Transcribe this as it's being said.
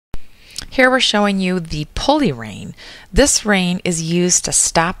Here we're showing you the pulley rein. This rein is used to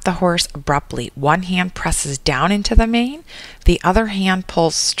stop the horse abruptly. One hand presses down into the mane, the other hand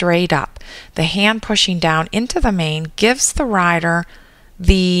pulls straight up. The hand pushing down into the mane gives the rider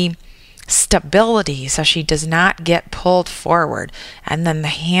the stability so she does not get pulled forward, and then the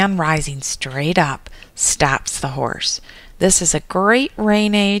hand rising straight up stops the horse. This is a great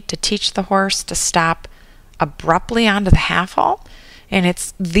rein aid to teach the horse to stop abruptly onto the half halt, and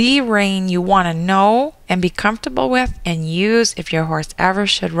it's the rein you want to know and be comfortable with and use if your horse ever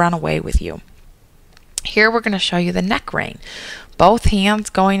should run away with you. Here we're going to show you the neck rein, both hands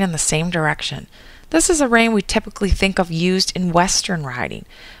going in the same direction. This is a rein we typically think of used in Western riding,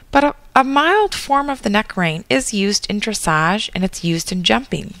 but a mild form of the neck rein is used in dressage, and it's used in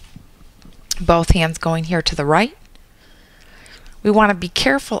jumping. Both hands going here to the right. We want to be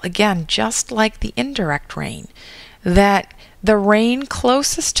careful, again, just like the indirect rein, that the rein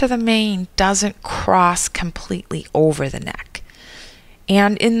closest to the mane doesn't cross completely over the neck.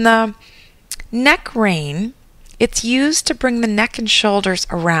 And in the neck rein, it's used to bring the neck and shoulders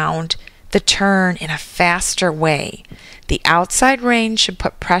around the turn in a faster way. The outside rein should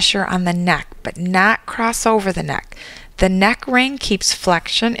put pressure on the neck, but not cross over the neck. The neck rein keeps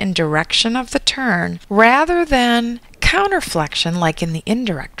flexion in direction of the turn rather than counterflexion like in the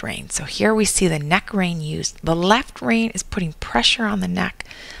indirect rein. So here we see the neck rein used. The left rein is putting pressure on the neck.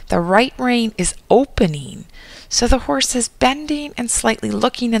 The right rein is opening, so the horse is bending and slightly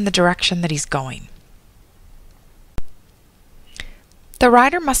looking in the direction that he's going. The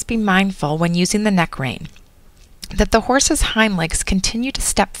rider must be mindful when using the neck rein that the horse's hind legs continue to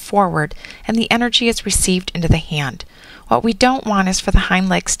step forward and the energy is received into the hand. What we don't want is for the hind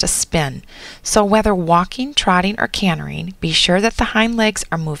legs to spin. So whether walking, trotting, or cantering, be sure that the hind legs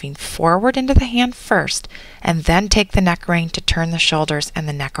are moving forward into the hand first, and then take the neck rein to turn the shoulders and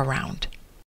the neck around.